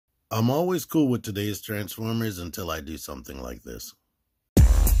I'm always cool with today's Transformers until I do something like this.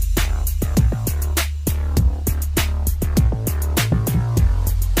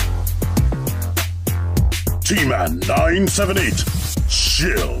 T-Man 978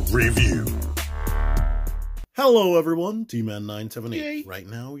 Chill Review. Hello everyone, T-Man 978. Yay. Right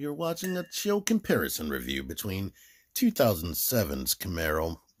now you're watching a chill comparison review between 2007's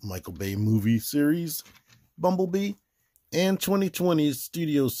Camaro Michael Bay movie series Bumblebee and 2020's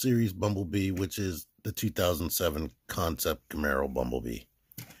studio series Bumblebee, which is the 2007 concept Camaro Bumblebee.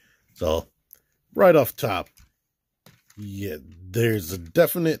 So, right off top, yeah, there's a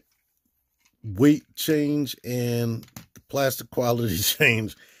definite weight change and the plastic quality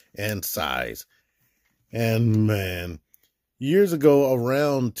change and size. And man, years ago,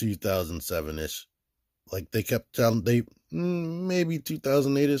 around 2007-ish, like they kept telling, maybe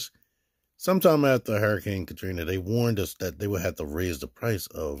 2008-ish, sometime after Hurricane Katrina, they warned us that they would have to raise the price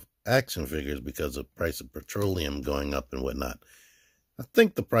of action figures because of the price of petroleum going up and whatnot. I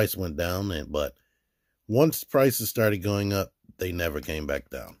think the price went down, but once prices started going up, they never came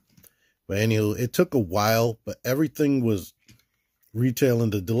back down. But anyway, it took a while, but everything was retailing.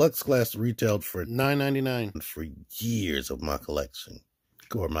 The deluxe class retailed for $9.99 for years of my collection,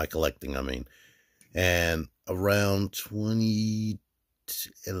 or my collecting, I mean. And around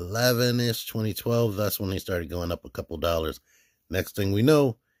 2011-ish, 2012, that's when they started going up a couple dollars. Next thing we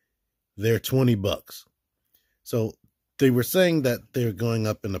know, they're $20. So they were saying that they're going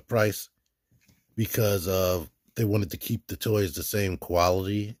up in the price because of they wanted to keep the toys the same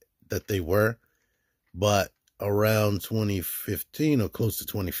quality that they were. But around 2015 or close to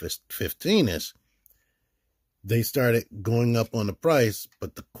 2015-ish, they started going up on the price,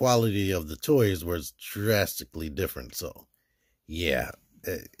 but the quality of the toys was drastically different. So, yeah,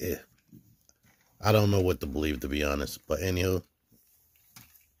 I don't know what to believe, to be honest. But anywho,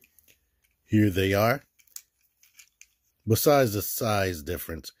 here they are. Besides the size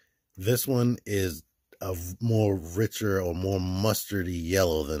difference, this one is a more richer or more mustardy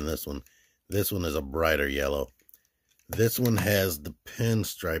yellow than this one. This one is a brighter yellow. This one has the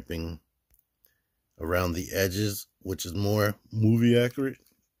pinstriping around the edges, which is more movie accurate.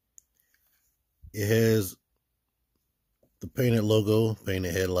 It has the painted logo,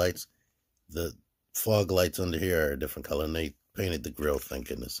 painted headlights. The fog lights under here are a different color, and they painted the grill, thank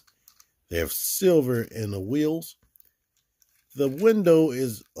goodness. They have silver in the wheels. The window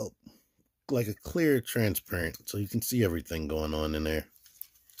is like a clear transparent, so you can see everything going on in there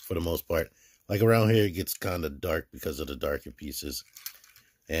for the most part. Like around here, it gets kind of dark because of the darker pieces.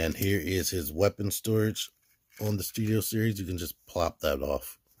 And here is his weapon storage on the studio series. You can just plop that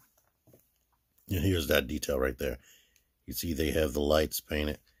off. And here's that detail right there. You see they have the lights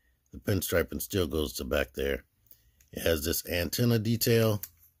painted. The pinstriping still goes to back there. It has this antenna detail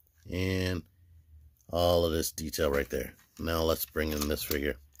and all of this detail right there. Now let's bring in this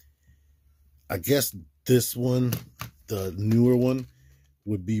figure. I guess this one, the newer one,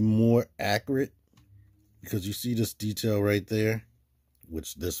 would be more accurate because you see this detail right there,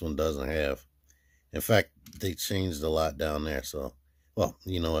 which this one doesn't have. In fact, they changed a lot down there. So, well,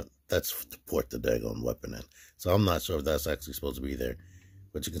 you know what? That's to port the daggone weapon in. So I'm not sure if that's actually supposed to be there.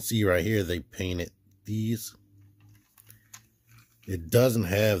 But you can see right here, they painted these. It doesn't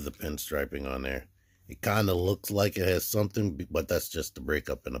have the pinstriping on there. It kind of looks like it has something, but that's just the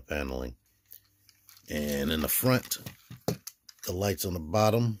breakup in the paneling. And in the front, the lights on the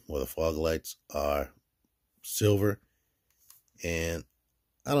bottom, or the fog lights, are silver. And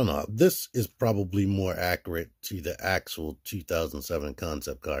I don't know, this is probably more accurate to the actual 2007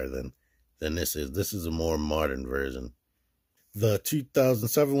 concept car than this is. This is a more modern version. The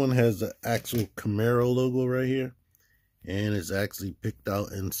 2007 one has the actual Camaro logo right here, and it's actually picked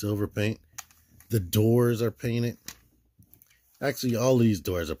out in silver paint. The doors are painted. Actually, all these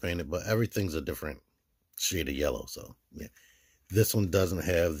doors are painted, but everything's a different shade of yellow. So, yeah. This one doesn't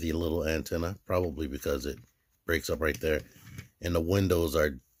have the little antenna, probably because it breaks up right there. And the windows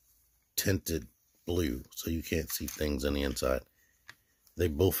are tinted blue, so you can't see things on the inside. They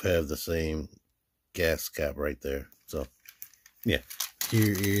both have the same gas cap right there. So, yeah.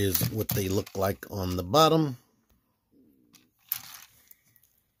 Here is what they look like on the bottom.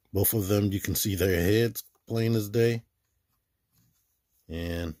 Both of them, you can see their heads plain as day.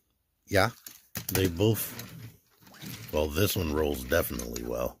 And, yeah, they both... Well, this one rolls definitely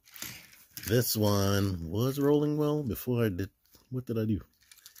well. This one was rolling well before I did. What did I do?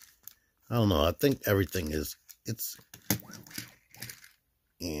 I don't know. I think everything is,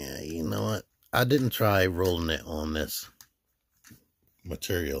 yeah, you know what? I didn't try rolling it on this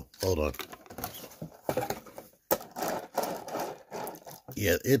material. Hold on.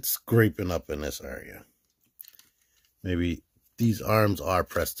 yeah, it's scraping up in this area. Maybe these arms are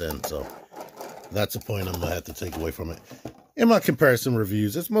pressed in, so that's a point I'm gonna have to take away from it. In my comparison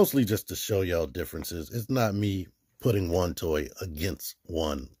reviews, it's mostly just to show y'all differences. It's not me putting one toy against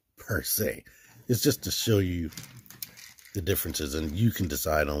one per se. It's just to show you the differences, and you can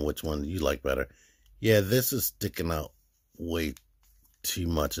decide on which one you like better. Yeah, this is sticking out way too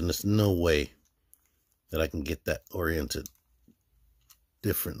much, and there's no way that I can get that oriented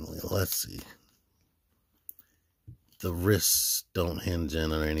differently. Let's see. The wrists don't hinge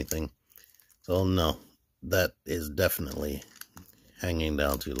in or anything. So no, that is definitely hanging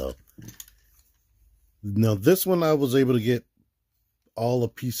down too low. Now this one I was able to get all the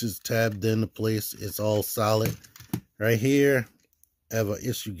pieces tabbed into place. It's all solid. Right here, I have an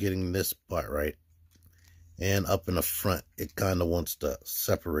issue getting this part right. And up in the front, it kind of wants to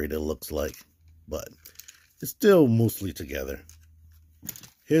separate, it looks like. But it's still mostly together.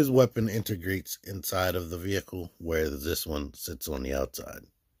 His weapon integrates inside of the vehicle, whereas this one sits on the outside.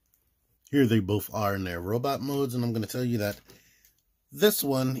 Here they both are in their robot modes, and I'm going to tell you that this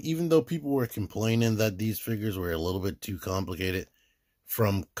one, even though people were complaining that these figures were a little bit too complicated,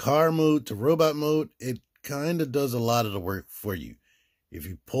 from car mode to robot mode, it kind of does a lot of the work for you. If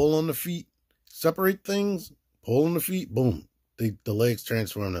you pull on the feet, separate things, pull on the feet, boom, the legs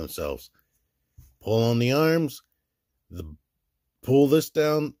transform themselves. Pull on the arms, pull this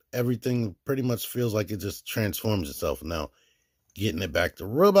down, everything pretty much feels like it just transforms itself. Now, getting it back to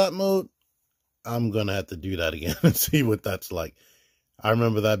robot mode, I'm going to have to do that again and see what that's like. I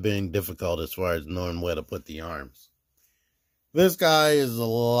remember that being difficult as far as knowing where to put the arms. This guy is a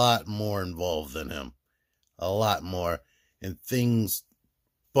lot more involved than him. A lot more. And things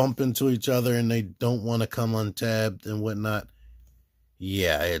bump into each other and they don't want to come untabbed and whatnot.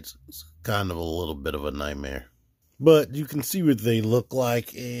 Yeah, it's kind of a little bit of a nightmare. But you can see what they look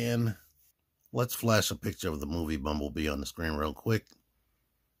like, and let's flash a picture of the movie Bumblebee on the screen real quick.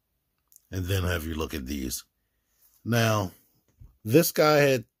 And then have you look at these. Now, this guy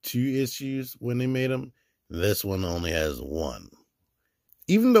had 2 issues when they made him. This one only has 1.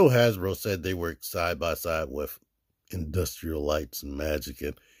 Even though Hasbro said they worked side by side with Industrial Lights and Magic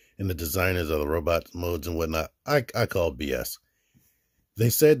and the designers of the robot modes and whatnot, I call BS. They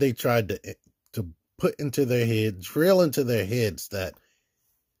said they tried to put into their head, drill into their heads that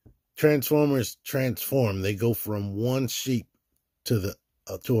Transformers transform. They go from one shape to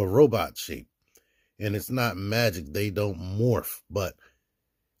a robot shape. And it's not magic. They don't morph, but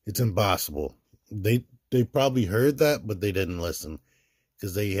it's impossible. They probably heard that, but they didn't listen.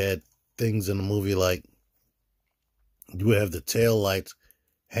 Because they had things in the movie like, you have the tail lights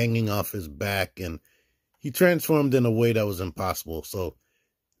hanging off his back, and he transformed in a way that was impossible. So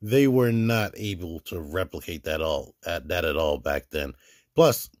they were not able to replicate that at all back then.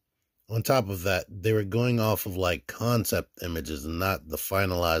 Plus, on top of that, they were going off of like concept images and not the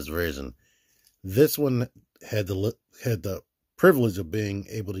finalized version. This one had the privilege of being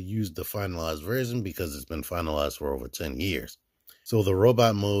able to use the finalized version because it's been finalized for over 10 years. So the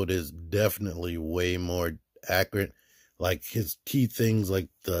robot mode is definitely way more accurate. Like his key things like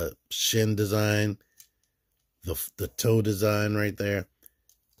the shin design, the toe design right there.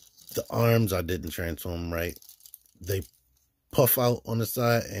 The arms, I didn't transform right. They puff out on the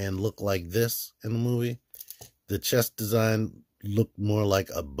side and look like this in the movie. The chest design looked more like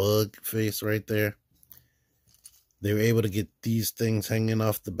a bug face right there. They were able to get these things hanging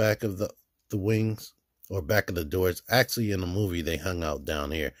off the back of the wings or back of the doors. Actually, in the movie, they hung out down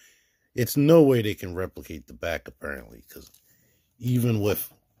here. It's no way they can replicate the back, apparently, because even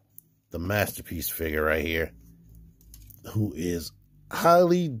with the masterpiece figure right here, who is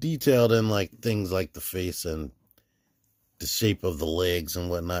highly detailed in like things like the face and the shape of the legs and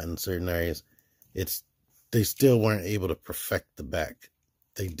whatnot in certain areas, they still weren't able to perfect the back.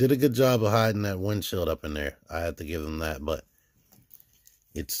 They did a good job of hiding that windshield up in there. I have to give them that, but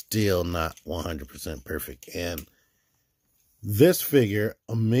it's still not 100% perfect. And this figure,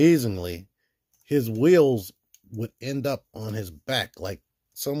 amazingly, his wheels would end up on his back, like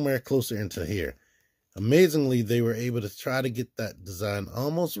somewhere closer into here. Amazingly, they were able to try to get that design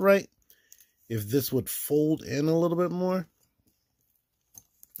almost right. If this would fold in a little bit more,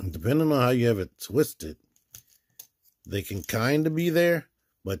 and depending on how you have it twisted, they can kind of be there,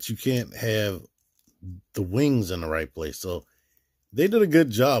 but you can't have the wings in the right place. So they did a good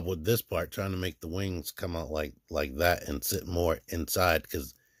job with this part, trying to make the wings come out like that and sit more inside,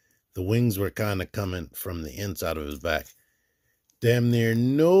 because the wings were kind of coming from the inside of his back. Damn near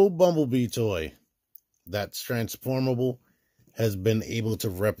no Bumblebee toy that's transformable has been able to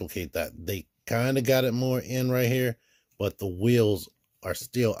replicate that. They kind of got it more in right here, but the wheels are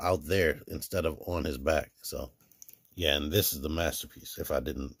still out there instead of on his back. So yeah, and this is the masterpiece, if I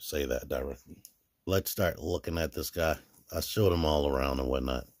didn't say that directly. Let's start looking at this guy. I showed him all around and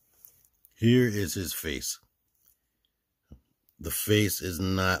whatnot. Here is his face. The face is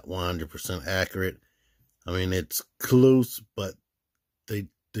not 100% accurate. I mean, it's close, but they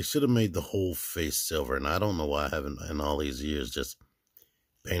should have made the whole face silver. And I don't know why I haven't, in all these years, just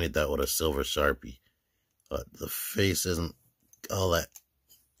painted that with a silver Sharpie. But the face isn't all that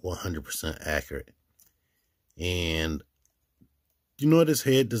 100% accurate. And you know what his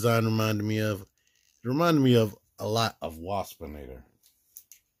head design reminded me of? It reminded me of a lot of Waspinator.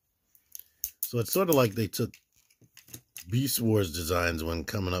 So it's sort of like they took Beast Wars designs when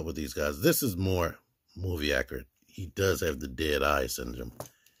coming up with these guys. This is more movie accurate. He does have the dead eye syndrome,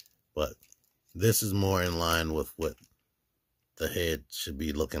 but this is more in line with what the head should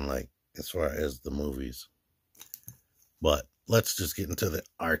be looking like as far as the movies. But let's just get into the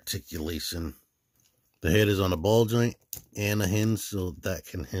articulation. The head is on a ball joint and a hinge, so that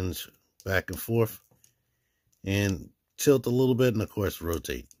can hinge back and forth and tilt a little bit, and of course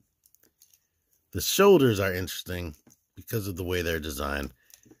rotate. The shoulders are interesting because of the way they're designed.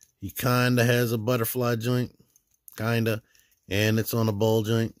 He kind of has a butterfly joint, kind of, and it's on a ball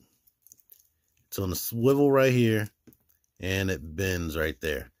joint. It's on a swivel right here, and it bends right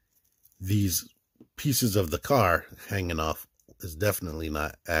there. These pieces of the car hanging off is definitely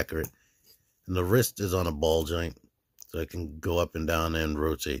not accurate. And the wrist is on a ball joint, so it can go up and down and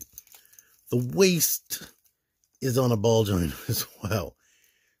rotate. The waist is on a ball joint as well.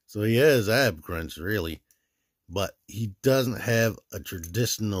 So he has ab crunch, really. But he doesn't have a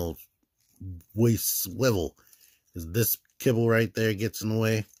traditional waist swivel. Because this kibble right there gets in the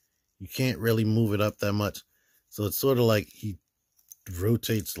way. You can't really move it up that much. So it's sort of like he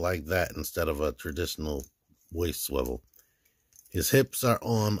rotates like that instead of a traditional waist swivel. His hips are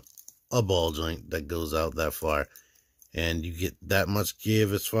on a ball joint that goes out that far. And you get that much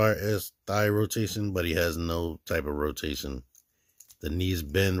give as far as thigh rotation, but he has no type of rotation. The knees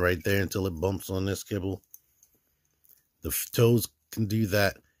bend right there until it bumps on this kibble. The toes can do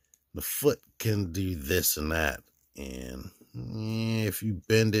that. The foot can do this and that. And if you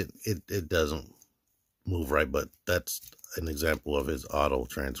bend it, it doesn't move right. But that's an example of his auto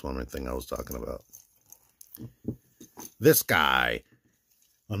transforming thing I was talking about. This guy,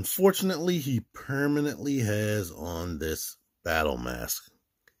 unfortunately, he permanently has on this battle mask.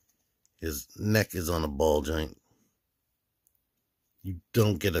 His neck is on a ball joint. You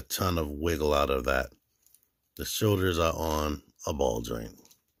don't get a ton of wiggle out of that. The shoulders are on a ball joint.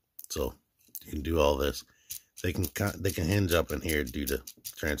 So you can do all this. They can hinge up in here due to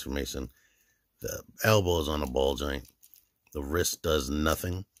transformation. The elbow is on a ball joint. The wrist does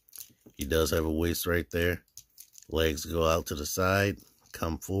nothing. He does have a waist right there. Legs go out to the side,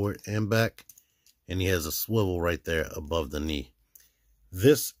 come forward and back. And he has a swivel right there above the knee.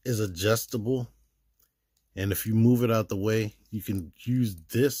 This is adjustable. And if you move it out the way, you can use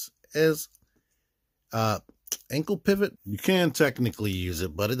this as ankle pivot. You can technically use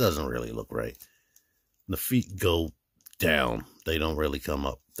it, but it doesn't really look right. The feet go down. They don't really come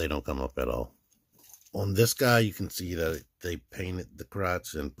up. They don't come up at all. On this guy, you can see that they painted the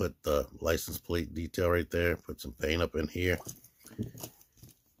crotch and put the license plate detail right there. Put some paint up in here.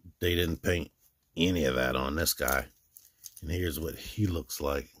 They didn't paint any of that on this guy. And here's what he looks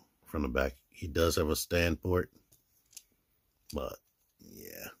like from the back. He does have a stand port, but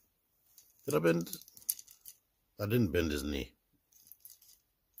yeah. Did I bend? I didn't bend his knee.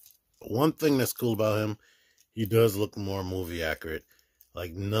 But one thing that's cool about him, he does look more movie accurate.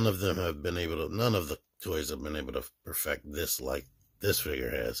 Like none of them have been able to, none of the toys have been able to perfect this like this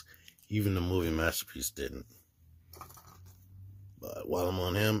figure has. Even the movie Masterpiece didn't. But while I'm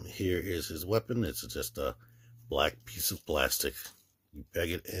on him, here is his weapon. It's just a black piece of plastic. You peg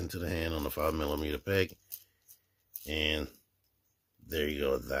it into the hand on a 5mm peg. And there you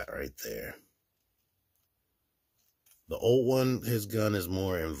go, that right there. The old one, his gun is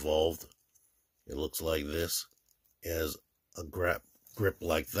more involved. It looks like this. It has a grip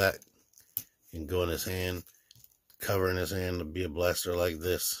like that. You can go in his hand, covering his hand to be a blaster like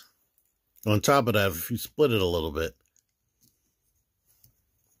this. On top of that, if you split it a little bit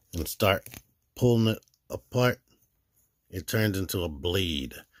and start pulling it apart, it turns into a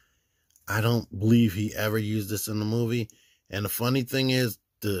blade. I don't believe he ever used this in the movie. And the funny thing is,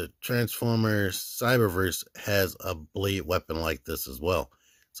 the Transformers Cyberverse has a blade weapon like this as well.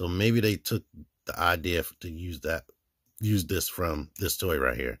 So maybe they took the idea to use this from this toy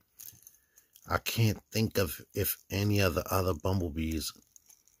right here. I can't think of if any of the other Bumblebees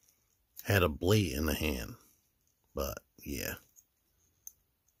had a blade in the hand. But yeah.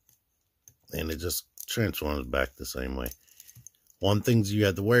 and it just transforms back the same way. One thing you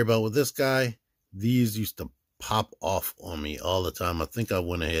had to worry about with this guy, these used to pop off on me all the time. I think I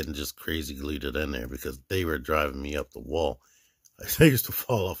went ahead and just crazy glued it in there because they were driving me up the wall. They used to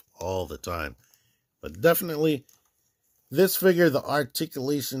fall off all the time. But definitely, this figure, the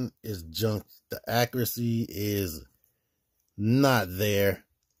articulation is junk. The accuracy is not there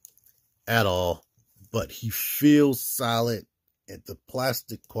at all. But he feels solid. And the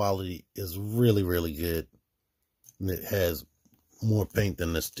plastic quality is really, really good. And it has more paint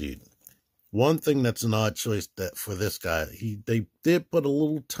than this dude. One thing that's an odd choice that for this guy, they did put a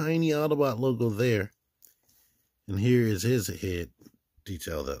little tiny Autobot logo there. And here is his head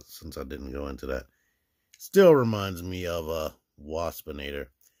detail, that since I didn't go into that. Still reminds me of a Waspinator.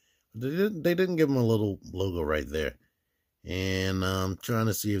 They didn't give him a little logo right there. And I'm trying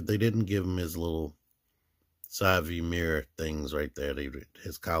to see if they didn't give him his little side view mirror things right there.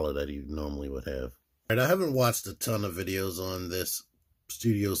 His collar that he normally would have. All right, I haven't watched a ton of videos on this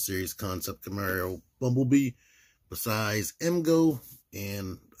Studio Series concept Camaro Bumblebee besides MGO,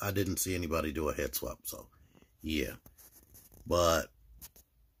 and I didn't see anybody do a head swap, so yeah. But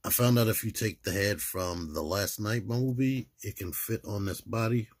I found out if you take the head from the Last Night Bumblebee, it can fit on this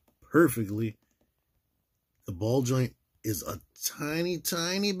body perfectly. The ball joint is a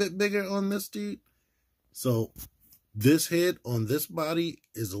tiny bit bigger on this dude. So this head on this body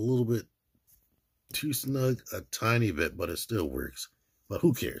is a little bit too snug, a tiny bit, but it still works. But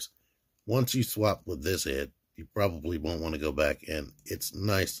who cares? Once you swap with this head, you probably won't want to go back, and it's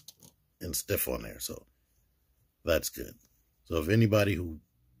nice and stiff on there. So that's good. So if anybody who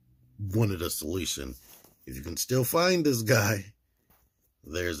wanted a solution, if you can still find this guy,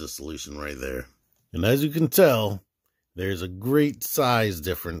 there's a solution right there. And as you can tell, there's a great size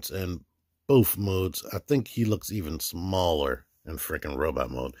difference in both modes. I think he looks even smaller in freaking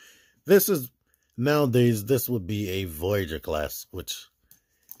robot mode. This is, nowadays, this would be a Voyager class, which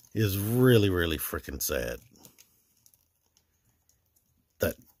is really, really freaking sad.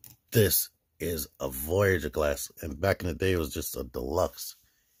 That this is a Voyager class, and back in the day, it was just a deluxe.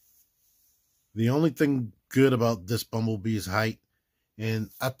 The only thing good about this Bumblebee's height, and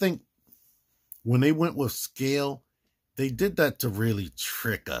I think when they went with scale, they did that to really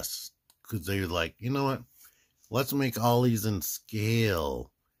trick us. Because they were like, you know what? Let's make all these in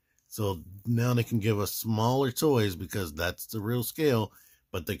scale. So now they can give us smaller toys because that's the real scale.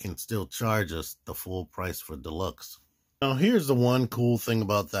 But they can still charge us the full price for deluxe. Now here's the one cool thing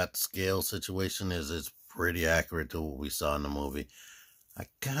about that scale situation is it's pretty accurate to what we saw in the movie. I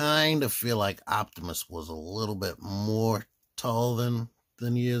kind of feel like Optimus was a little bit more tall than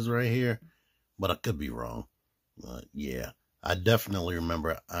he is right here. But I could be wrong. Yeah, I definitely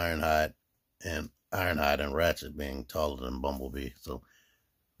remember Ironhide and Ratchet being taller than Bumblebee. So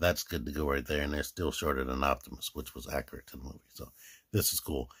that's good to go right there. And they're still shorter than Optimus, which was accurate to the movie. So this is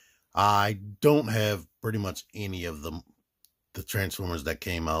cool. I don't have pretty much any of the Transformers that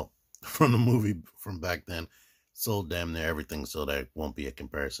came out from the movie from back then. Sold damn near everything, so there won't be a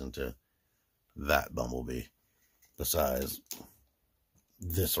comparison to that Bumblebee. Besides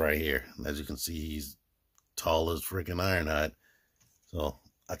this right here. As you can see, he's tall as freaking Ironhide. So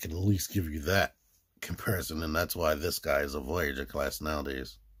I can at least give you that comparison, and that's why this guy is a Voyager class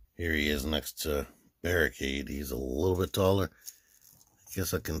nowadays. Here he is next to Barricade. He's a little bit taller. I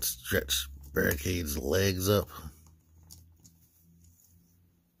guess I can stretch Barricade's legs up.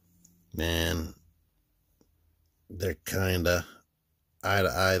 Man, they're kinda eye to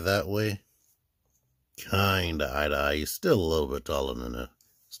eye that way. Kinda eye to eye. He's still a little bit taller than a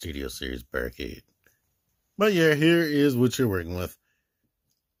Studio Series Barricade. But yeah, here is what you're working with.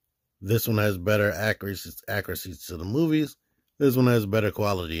 This one has better accuracy to the movies. This one has better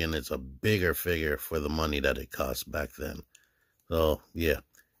quality, and it's a bigger figure for the money that it cost back then. So yeah,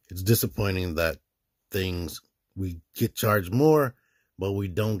 it's disappointing that we get charged more, but we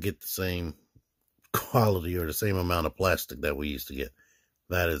don't get the same quality or the same amount of plastic that we used to get.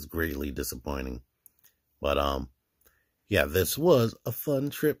 That is greatly disappointing. But yeah, this was a fun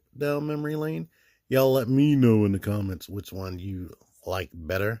trip down memory lane. Y'all let me know in the comments which one you like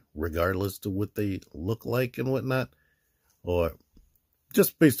better, regardless to what they look like and whatnot. Or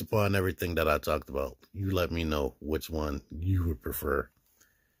just based upon everything that I talked about, you let me know which one you would prefer.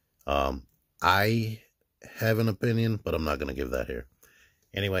 I have an opinion, but I'm not going to give that here.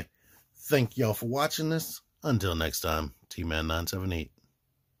 Anyway, thank y'all for watching this. Until next time, T-Man978,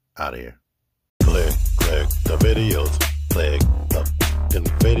 out of here. Click the videos. Click the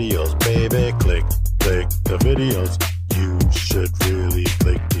videos, baby. Click the videos. You should really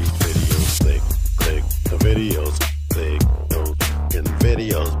click these videos. Click the videos. Click those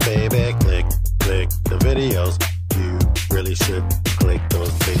videos, baby. Click really should click those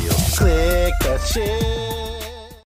videos. Click that shit.